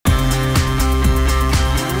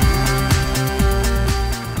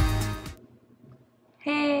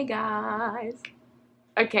Hey guys!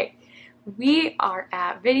 Okay, we are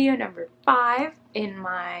at video number 5 in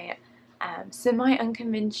my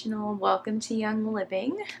semi-unconventional Welcome to Young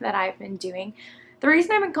Living that I've been doing. The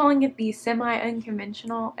reason I've been calling it the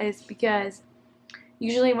semi-unconventional is because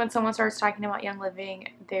usually when someone starts talking about Young Living,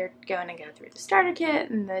 they're going to go through the starter kit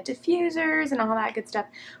and the diffusers and all that good stuff,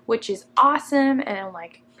 which is awesome, and I'm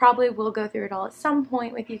like, probably will go through it all at some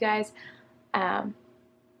point with you guys.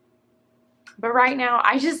 But right now,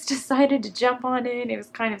 I just decided to jump on in. It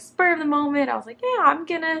was kind of spur of the moment. I was like, yeah, I'm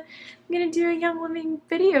gonna do a Young Living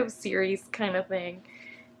video series kind of thing.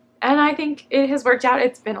 And I think it has worked out.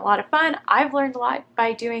 It's been a lot of fun. I've learned a lot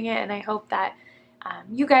by doing it, and I hope that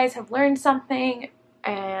you guys have learned something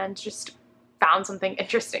and just found something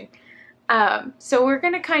interesting. So we're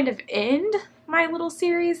gonna kind of end my little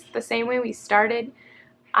series the same way we started.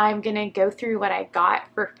 I'm going to go through what I got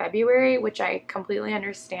for February, which I completely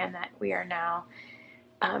understand that we are now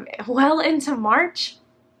well into March,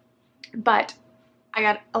 but I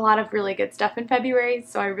got a lot of really good stuff in February,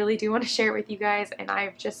 so I really do want to share it with you guys, and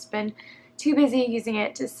I've just been too busy using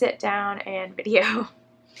it to sit down and video.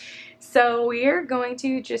 So we are going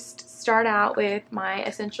to just start out with my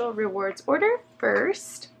essential rewards order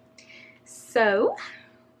first. So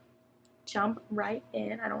jump right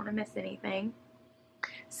in. I don't want to miss anything.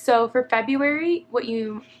 So for February,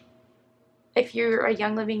 if you're a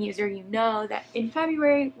Young Living user, you know that in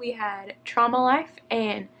February we had Trauma Life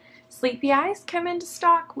and Sleepy Eyes come into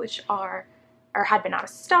stock, which had been out of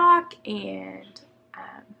stock, and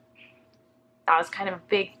that was kind of a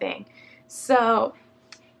big thing. So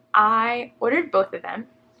I ordered both of them,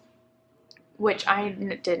 which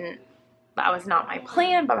that was not my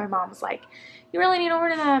plan, but my mom was like, you really need to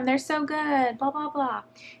order them. They're so good, blah, blah, blah.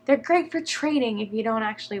 They're great for trading if you don't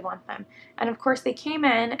actually want them. And of course they came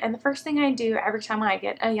in, and the first thing I do every time I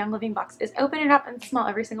get a Young Living box is open it up and smell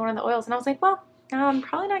every single one of the oils. And I was like, well, I'm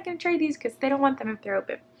probably not going to trade these because they don't want them if they're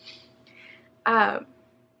open.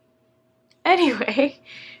 Anyway,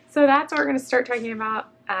 so that's what we're going to start talking about.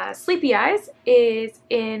 Sleepy Eyes is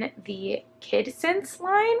in the Kid Sense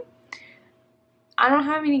line. I don't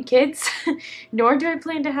have any kids, nor do I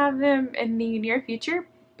plan to have them in the near future,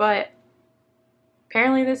 but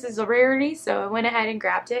apparently this is a rarity, so I went ahead and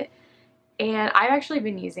grabbed it, and I've actually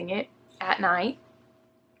been using it at night.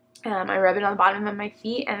 I rub it on the bottom of my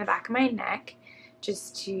feet and the back of my neck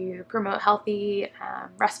just to promote healthy,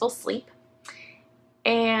 restful sleep.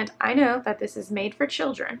 And I know that this is made for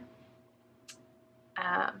children,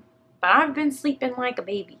 but I've been sleeping like a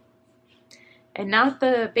baby. And not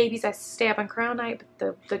the babies that stay up and cry all night,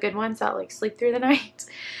 but the good ones that like sleep through the night.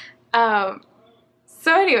 So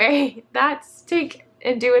anyway, that's take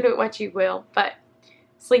and do with it what you will, but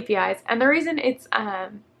Sleepy Eyes. And the reason it's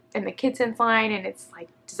in the Kid Sense line and it's like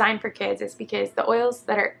designed for kids is because the oils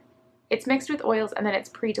it's mixed with oils and then it's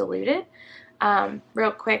pre-diluted.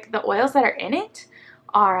 Real quick, the oils that are in it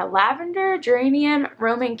are lavender, geranium,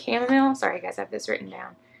 Roman chamomile, sorry guys, I have this written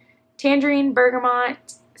down, tangerine,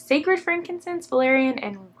 bergamot, sacred frankincense, valerian,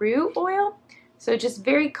 and rue oil. So just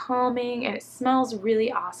very calming, and it smells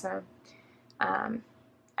really awesome. And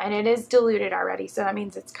it is diluted already, so that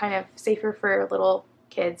means it's kind of safer for little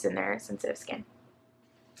kids and their sensitive skin.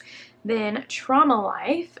 Then Trauma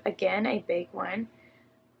Life, again, a big one.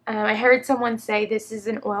 I heard someone say this is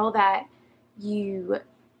an oil that you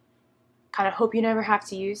kind of hope you never have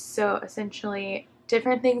to use. So essentially,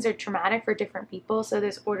 different things are traumatic for different people. So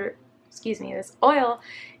this oil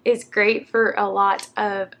is great for a lot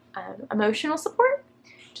of emotional support,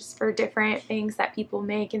 just for different things that people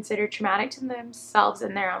may consider traumatic to themselves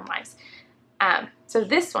in their own lives. So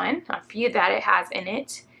this one, a few that it has in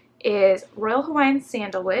it, is Royal Hawaiian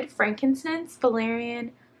Sandalwood, Frankincense,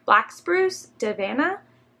 Valerian, Black Spruce, Davana,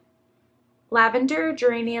 Lavender,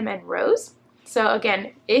 Geranium, and Rose. So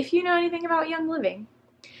again, if you know anything about Young Living,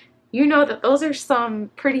 you know that those are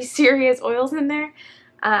some pretty serious oils in there.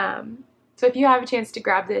 So if you have a chance to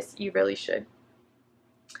grab this, you really should.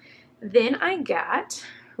 Then I got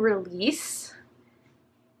Release,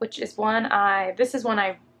 which is this is one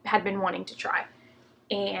I had been wanting to try.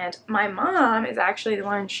 And my mom is actually the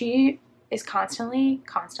one, she is constantly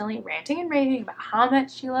ranting and raving about how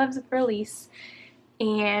much she loves Release.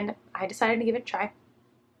 And I decided to give it a try.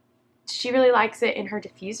 She really likes it in her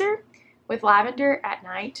diffuser with lavender at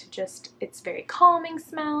night. It's very calming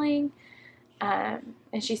smelling.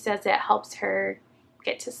 And she says it helps her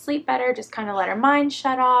get to sleep better, just kind of let her mind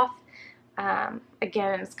shut off.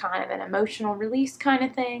 Again, it's kind of an emotional release kind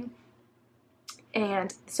of thing.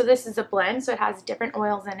 And so this is a blend, so it has different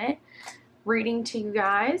oils in it. Reading to you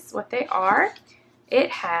guys what they are.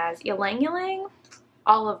 It has ylang ylang,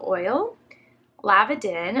 olive oil,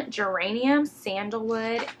 lavender, geranium,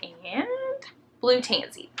 sandalwood, and blue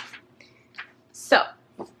tansy. So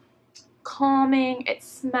calming, it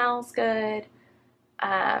smells good.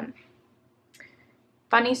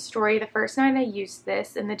 Funny story, the first night I used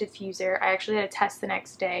this in the diffuser, I actually had a test the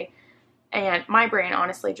next day, and my brain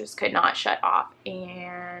honestly just could not shut off,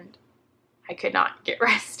 and I could not get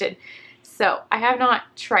rested. So I have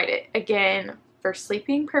not tried it again for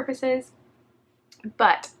sleeping purposes,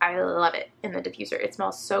 but I love it in the diffuser. It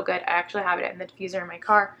smells so good. I actually have it in the diffuser in my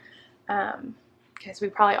car because we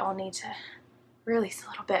probably all need to release a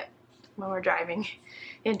little bit when we're driving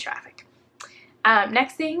in traffic.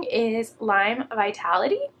 Next thing is Lime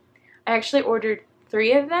Vitality. I actually ordered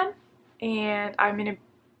 3 of them, and I'm going to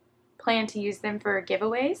plan to use them for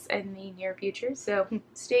giveaways in the near future, so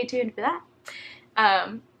stay tuned for that.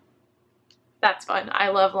 That's fun. I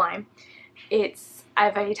love lime. It's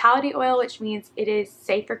a vitality oil, which means it is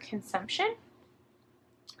safe for consumption.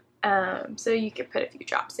 So you could put a few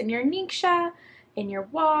drops in your Ningxia, in your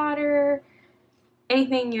water,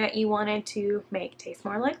 anything that you wanted to make taste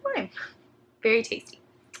more like lime. Very tasty.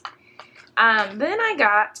 Then I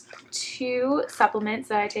got 2 supplements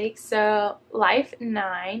that I take. So Life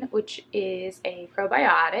 9, which is a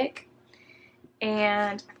probiotic,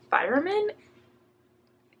 and Thyromin.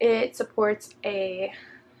 It supports a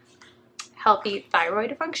healthy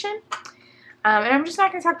thyroid function. And I'm just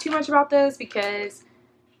not going to talk too much about those because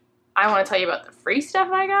I want to tell you about the free stuff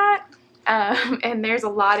I got. And there's a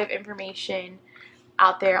lot of information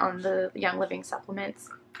out there on the Young Living supplements.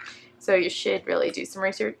 So you should really do some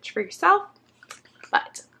research for yourself.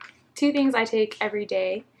 But 2 things I take every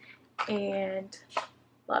day and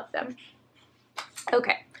love them.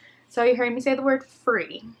 Okay, so you heard me say the word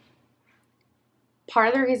free. Part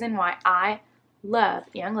of the reason why I love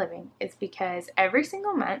Young Living is because every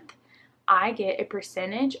single month I get a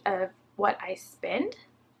percentage of what I spend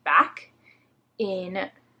back in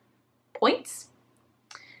points.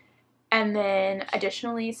 And then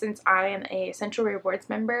additionally, since I am a Essential Rewards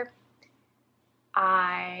member,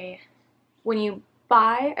 when you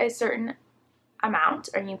buy a certain amount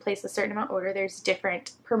or you place a certain amount order, there's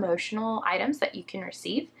different promotional items that you can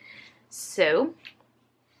receive. So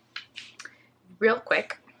real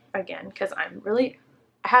quick, again, because I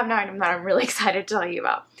have an item that I'm really excited to tell you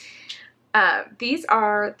about. These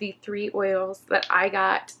are the 3 oils that I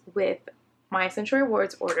got with my Essential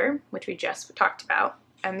Rewards order, which we just talked about,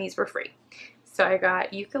 and these were free. So I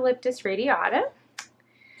got Eucalyptus radiata,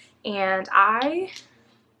 and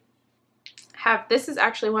this is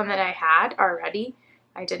actually one that I had already.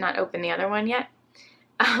 I did not open the other one yet,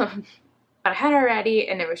 but I had it already,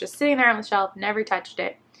 and it was just sitting there on the shelf, never touched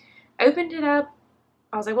it. Opened it up.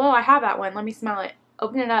 I was like, well, I have that one. Let me smell it.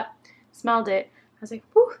 Opened it up, smelled it. I was like,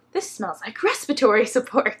 whew, this smells like respiratory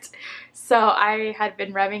support. So I had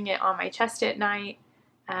been rubbing it on my chest at night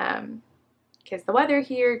because the weather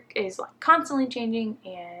here is like constantly changing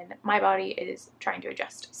and my body is trying to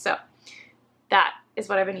adjust. So that is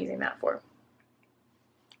what I've been using that for.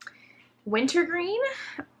 Wintergreen.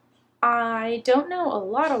 I don't know a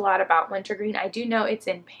lot about wintergreen. I do know it's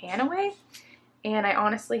in Panaway, and I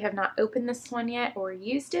honestly have not opened this one yet or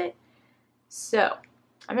used it. So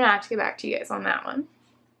I'm going to have to get back to you guys on that one.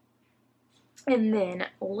 And then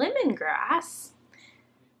lemongrass.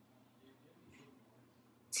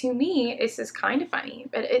 To me, this is kind of funny,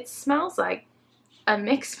 but it smells like a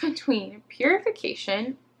mix between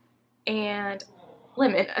purification and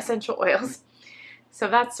lemon essential oils. So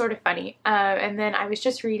that's sort of funny. And then I was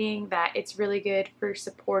just reading that it's really good for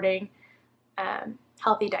supporting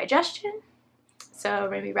healthy digestion. So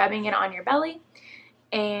maybe rubbing it on your belly.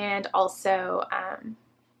 And also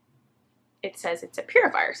it says it's a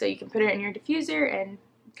purifier. So you can put it in your diffuser and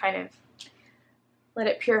kind of let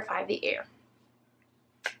it purify the air.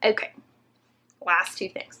 Okay, last 2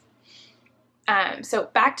 things. So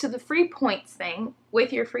back to the free points thing.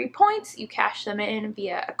 With your free points, you cash them in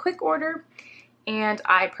via a quick order. And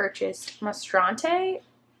I purchased Mastrante,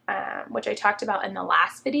 which I talked about in the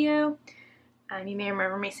last video. You may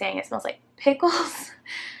remember me saying it smells like pickles.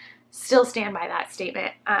 Still stand by that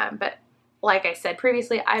statement. But like I said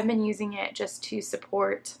previously, I've been using it just to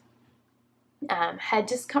support head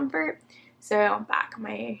discomfort. So back of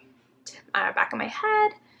my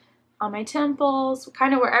head, on my temples,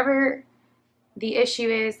 kind of wherever the issue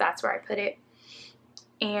is, that's where I put it.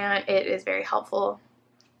 And it is very helpful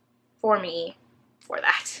for me for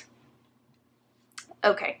that.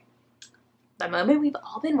 Okay, the moment we've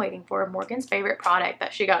all been waiting for, Morgan's favorite product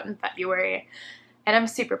that she got in February, and I'm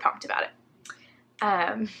super pumped about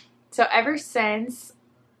it. So ever since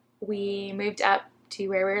we moved up to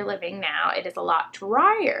where we're living now, it is a lot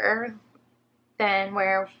drier than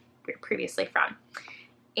where we were previously from.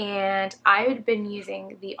 And I had been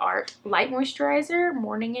using the Art Light Moisturizer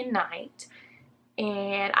morning and night,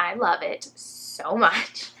 and I love it so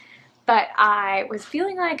much. But I was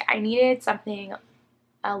feeling like I needed something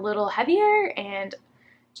a little heavier and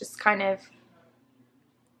just kind of,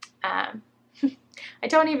 I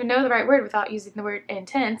don't even know the right word without using the word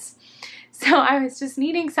intense. So I was just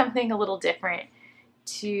needing something a little different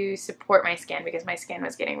to support my skin because my skin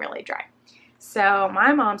was getting really dry. So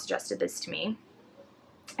my mom suggested this to me,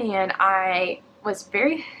 and I was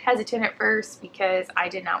very hesitant at first because I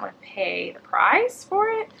did not want to pay the price for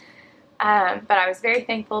it. But I was very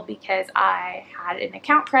thankful because I had an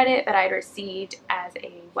account credit that I had received as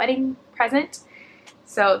a wedding present.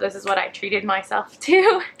 So this is what I treated myself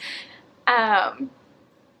to.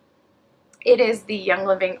 It is the Young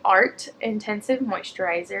Living Art Intensive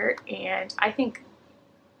Moisturizer, and I think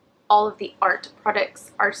all of the Art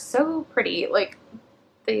products are so pretty. Like,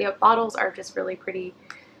 the bottles are just really pretty.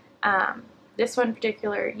 This one in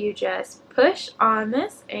particular, you just push on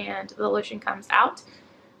this and the lotion comes out,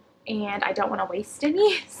 and I don't want to waste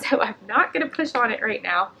any, so I'm not going to push on it right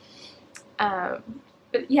now.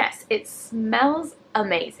 But yes, it smells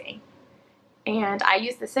amazing, and I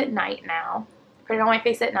use this at night now. Put it on my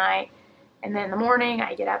face at night, and then in the morning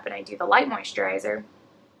I get up and I do the light moisturizer.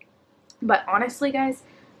 But honestly, guys,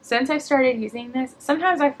 since I've started using this,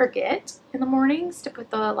 sometimes I forget in the mornings to put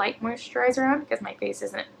the light moisturizer on because my face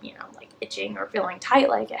isn't, you know, like itching or feeling tight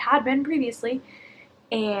like it had been previously.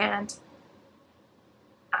 And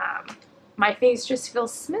my face just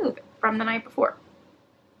feels smooth from the night before.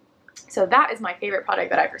 So that is my favorite product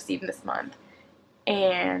that I've received this month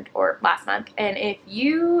or last month. And if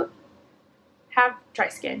you have dry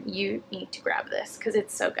skin, you need to grab this because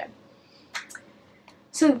it's so good.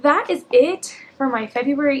 So that is it for my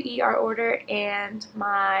February ER order and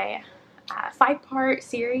my 5-part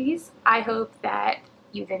series. I hope that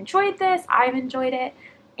you've enjoyed this. I've enjoyed it.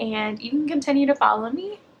 And you can continue to follow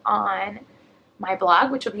me on my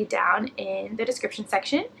blog, which will be down in the description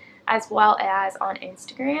section, as well as on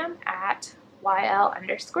Instagram at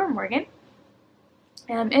YL_Morgan.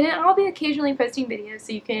 And I'll be occasionally posting videos,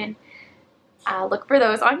 so you can look for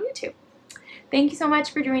those on YouTube. Thank you so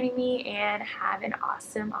much for joining me, and have an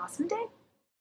awesome, awesome day.